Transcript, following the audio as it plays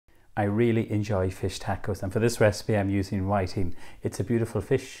I really enjoy fish tacos, and for this recipe I'm using whiting. It's a beautiful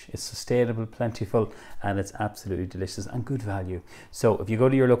fish, it's sustainable, plentiful, and it's absolutely delicious and good value. So if you go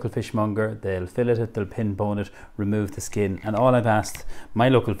to your local fishmonger, they'll fillet it, they'll pin bone it, remove the skin, and all I've asked my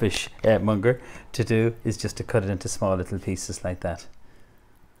local fish monger to do is just to cut it into small little pieces like that.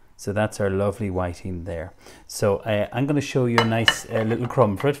 So that's our lovely whiting there. So I'm going to show you a nice little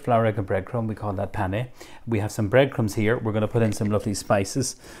crumb for it, flour, egg and breadcrumb. We call that pane. We have some breadcrumbs here. We're going to put in some lovely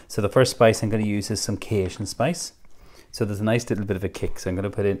spices. So the first spice I'm going to use is some Cajun spice. So there's a nice little bit of a kick. So I'm going to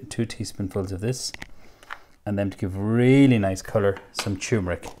put in 2 teaspoonfuls of this. And then to give really nice colour, some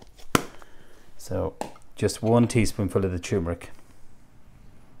turmeric. So just 1 teaspoonful of the turmeric.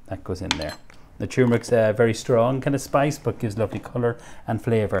 That goes in there. The turmeric's a very strong kind of spice, but gives lovely colour and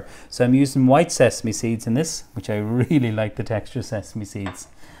flavour. So I'm using white sesame seeds in this, which I really like the texture of sesame seeds.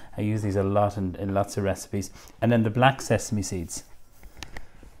 I use these a lot in lots of recipes. And then the black sesame seeds.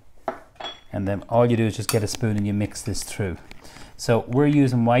 And then all you do is just get a spoon and you mix this through. So we're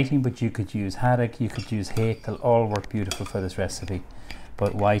using whiting, but you could use haddock, you could use hake. They'll all work beautiful for this recipe.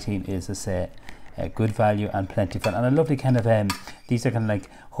 But whiting is, as I say, a good value and plentiful. And a lovely kind of, these are kind of like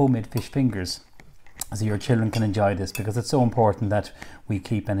homemade fish fingers. So your children can enjoy this, because it's so important that we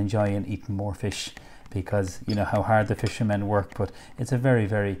keep and enjoy and eating more fish, because you know how hard the fishermen work, but it's a very,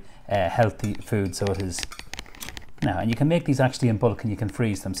 very healthy food, so it is. Now, and you can make these actually in bulk and you can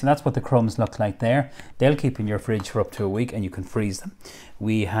freeze them. So that's what the crumbs look like there. They'll keep in your fridge for up to a week and you can freeze them.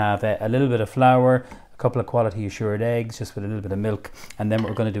 We have a little bit of flour, a couple of quality assured eggs, just with a little bit of milk, and then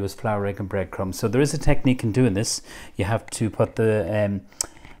what we're going to do is flour, egg and breadcrumbs. So there is a technique in doing this. You have to put the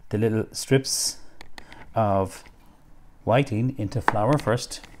little strips of whiting into flour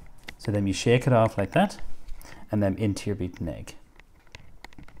first, so then you shake it off like that, and then into your beaten egg.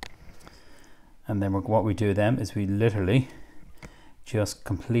 And then what we do then is we literally just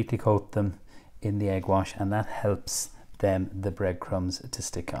completely coat them in the egg wash, and that helps the breadcrumbs to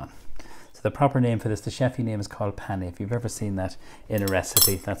stick on. So the proper name for this, the chefy name, is called pane. If you've ever seen that in a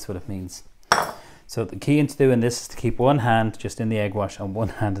recipe, that's what it means. So the key into doing this is to keep one hand just in the egg wash and one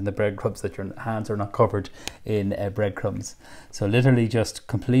hand in the breadcrumbs, so that your hands are not covered in breadcrumbs. So literally just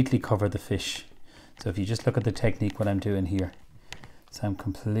completely cover the fish. So if you just look at the technique, what I'm doing here. So I'm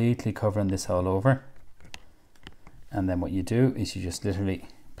completely covering this all over. And then what you do is you just literally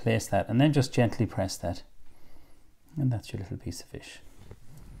place that and then just gently press that. And that's your little piece of fish.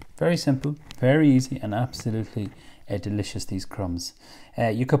 Very simple, very easy, and absolutely delicious, these crumbs.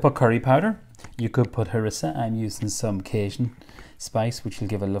 You could put curry powder, you could put harissa. I'm using some Cajun spice, which will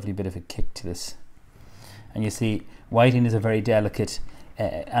give a lovely bit of a kick to this. And you see, whiting is a very delicate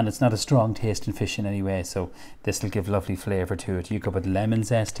and it's not a strong tasting fish in any way, so this will give lovely flavour to it. You could put lemon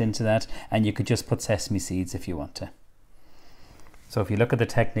zest into that, and you could just put sesame seeds if you want to. So if you look at the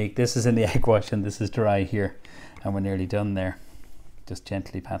technique, this is in the egg wash and this is dry here, and we're nearly done there. Just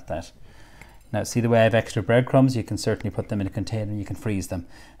gently pat that. Now see the way I have extra breadcrumbs, you can certainly put them in a container and you can freeze them,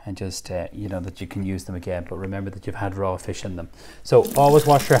 and just you know that you can use them again, but remember that you've had raw fish in them. So always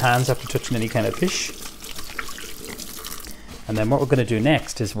wash your hands after touching any kind of fish. And then what we're going to do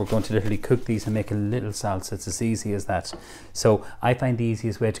next is we're going to literally cook these and make a little salsa. It's as easy as that. So I find the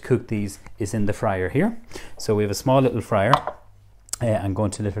easiest way to cook these is in the fryer here. So we have a small little fryer. I'm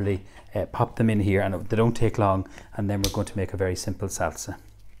going to literally pop them in here, and they don't take long, and then we're going to make a very simple salsa.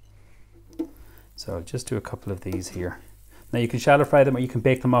 So I'll just do a couple of these here. Now you can shallow fry them or you can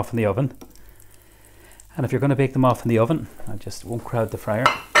bake them off in the oven. And if you're going to bake them off in the oven, I just won't crowd the fryer,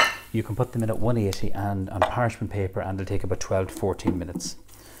 you can put them in at 180 and on parchment paper, and they'll take about 12 to 14 minutes.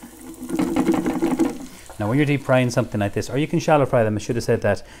 Now when you're deep frying something like this, or you can shallow fry them, I should have said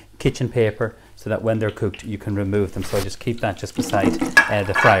that, kitchen paper, so that when they're cooked you can remove them. So I just keep that just beside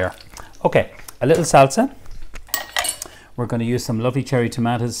the fryer. Okay, a little salsa. We're going to use some lovely cherry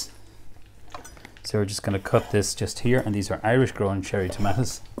tomatoes. So we're just going to cut this just here, and these are Irish grown cherry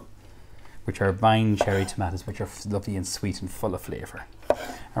tomatoes, which are vine cherry tomatoes, which are lovely and sweet and full of flavour.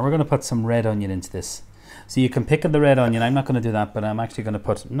 And we're going to put some red onion into this. So you can pick the red onion. I'm not going to do that, but I'm actually going to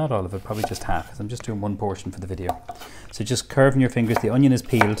put, not all of it, probably just half, because I'm just doing one portion for the video. So just curve in your fingers, the onion is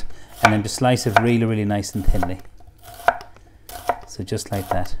peeled, and then just slice it really, really nice and thinly. So just like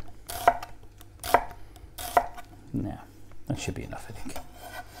that. Now, that should be enough, I think.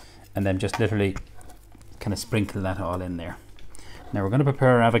 And then just literally kind of sprinkle that all in there. Now we're going to prepare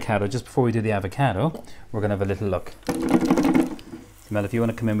our avocado. Just before we do the avocado, we're going to have a little look. Well, if you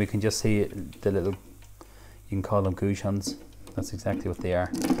want to come in, we can just see the little, you can call them goujons. That's exactly what they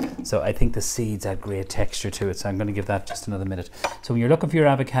are. So I think the seeds add great texture to it, so I'm going to give that just another minute. So when you're looking for your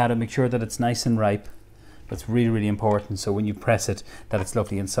avocado, make sure that it's nice and ripe. It's really, really important, so when you press it, that it's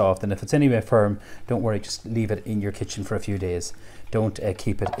lovely and soft. And if it's anywhere firm, don't worry, just leave it in your kitchen for a few days. Don't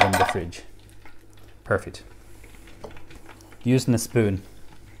keep it in the fridge. Perfect. Using a spoon,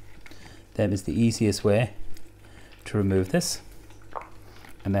 that is the easiest way to remove this.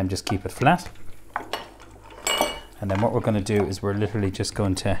 And then just keep it flat. And then what we're going to do is we're literally just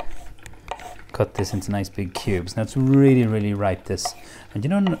going to cut this into nice big cubes. Now it's really, really ripe, this. And you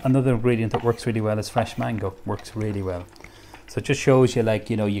know, another ingredient that works really well is fresh mango. Works really well. So it just shows you, like,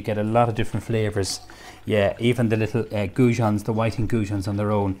 you know, you get a lot of different flavors. Yeah, even the little goujons, the whiting goujons on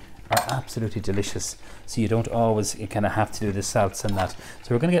their own are absolutely delicious. So you don't always kind of have to do the salts and that.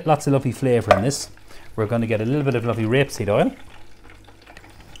 So we're going to get lots of lovely flavor in this. We're going to get a little bit of lovely rapeseed oil.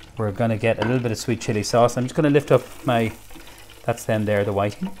 We're going to get a little bit of sweet chili sauce. I'm just going to lift up my, that's them there, the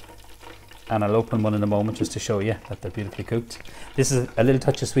whiting. And I'll open one in a moment just to show you that they're beautifully cooked. This is a little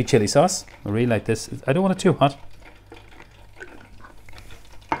touch of sweet chili sauce. I really like this. I don't want it too hot.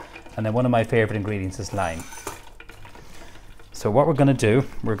 And then one of my favorite ingredients is lime. So what we're going to do,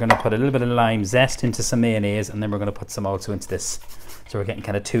 we're going to put a little bit of lime zest into some mayonnaise, and then we're going to put some also into this. So we're getting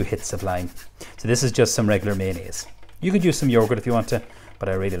kind of 2 hits of lime. So this is just some regular mayonnaise. You could use some yogurt if you want to, but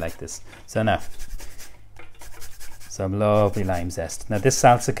I really like this. So now, some lovely lime zest. Now this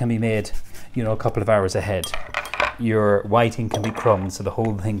salsa can be made, you know, a couple of hours ahead. Your whiting can be crumbed, so the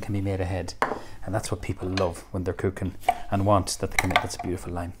whole thing can be made ahead. And that's what people love when they're cooking and want, that they can make. That's a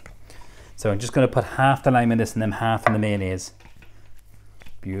beautiful lime. So I'm just going to put half the lime in this and then half in the mayonnaise.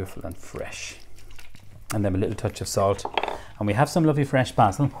 Beautiful and fresh. And then a little touch of salt. And we have some lovely fresh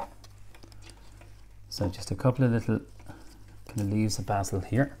basil. So just a couple of little kind of leaves of basil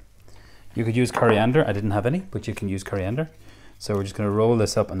here. You could use coriander. I didn't have any, but you can use coriander. So we're just going to roll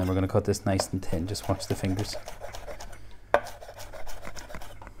this up, and then we're going to cut this nice and thin. Just watch the fingers.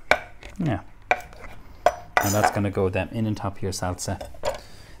 Yeah. And that's going to go then in on top of your salsa.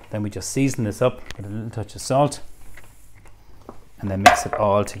 Then we just season this up with a little touch of salt, and then mix it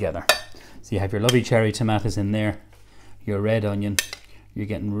all together. So you have your lovely cherry tomatoes in there, your red onion. You're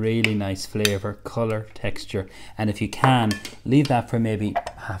getting really nice flavor, color, texture, and if you can, leave that for maybe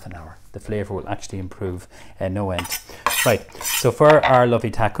half an hour. The flavor will actually improve no end. Right, so for our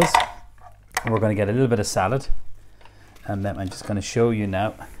lovely tacos, we're going to get a little bit of salad, and then I'm just going to show you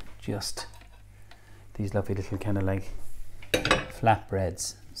now just these lovely little kind of like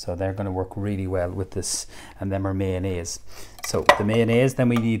flatbreads. So they're going to work really well with this, and then our mayonnaise. So the mayonnaise, then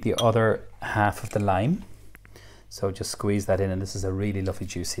we need the other half of the lime. So just squeeze that in, and this is a really lovely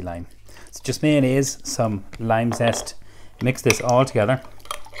juicy lime. So just mayonnaise, some lime zest, mix this all together.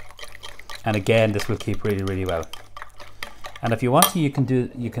 And again, this will keep really, really well. And if you want to, you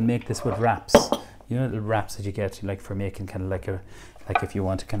can make this with wraps. You know, the wraps that you get like for making kind of like if you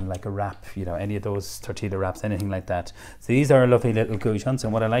want to kind of like a wrap, you know, any of those tortilla wraps, anything like that. So these are lovely little goujons,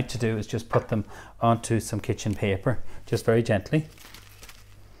 and what I like to do is just put them onto some kitchen paper, just very gently.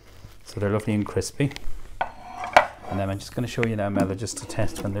 So they're lovely and crispy. And then I'm just going to show you now, Mela, just to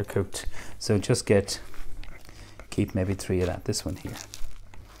test when they're cooked. So just keep maybe 3 of that, this one here.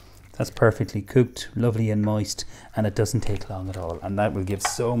 That's perfectly cooked, lovely and moist, and it doesn't take long at all, and that will give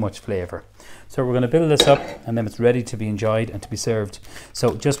so much flavor. So we're going to build this up, and then it's ready to be enjoyed and to be served.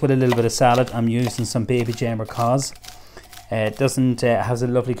 So just with a little bit of salad, I'm using some baby jam or cos. It doesn't has a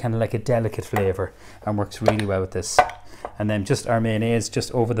lovely kind of like a delicate flavor and works really well with this. And then just our mayonnaise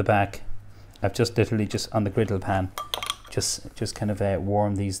just over the back. I've just literally just on the griddle pan just kind of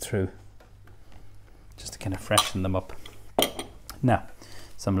warm these through, just to kind of freshen them up. Now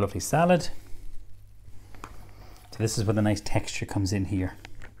some lovely salad. So this is where the nice texture comes in here.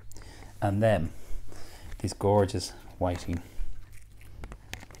 And then these gorgeous whiting,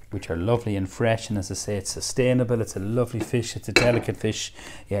 which are lovely and fresh, and as I say, it's sustainable. It's a lovely fish. It's a delicate fish.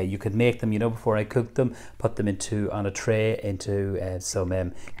 Yeah, you could make them, you know, before I cook them, put them on a tray into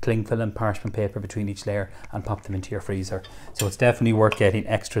some cling film, parchment paper between each layer, and pop them into your freezer. So it's definitely worth getting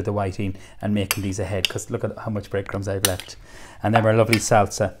extra the whiting and making these ahead, because look at how much breadcrumbs I've left. And then our lovely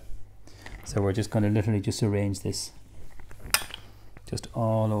salsa. So we're just going to literally just arrange this just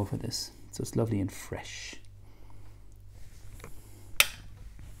all over this, so it's lovely and fresh.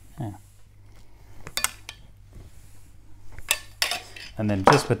 Yeah. And then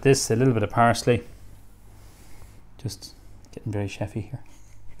just with this, a little bit of parsley, just getting very chefy here,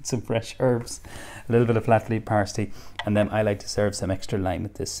 some fresh herbs, a little bit of flat leaf parsley, and then I like to serve some extra lime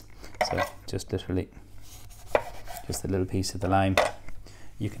with this. So just literally just a little piece of the lime,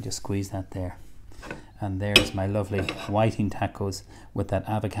 you can just squeeze that there. And there's my lovely whiting tacos with that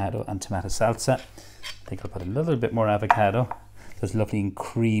avocado and tomato salsa. I think I'll put a little bit more avocado. It's lovely and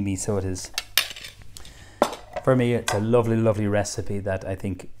creamy, so it is. for me, it's a lovely, lovely recipe that I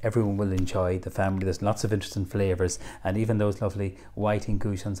think everyone will enjoy, the family. There's lots of interesting flavours, and even those lovely whiting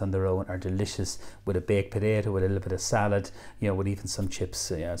goujons on their own are delicious with a baked potato, with a little bit of salad, you know, with even some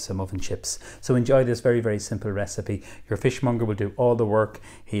chips, some oven chips. So enjoy this very, very simple recipe. Your fishmonger will do all the work.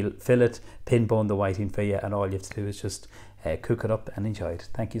 He'll fillet, pin bone the whiting for you, and all you have to do is just cook it up and enjoy it.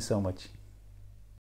 Thank you so much.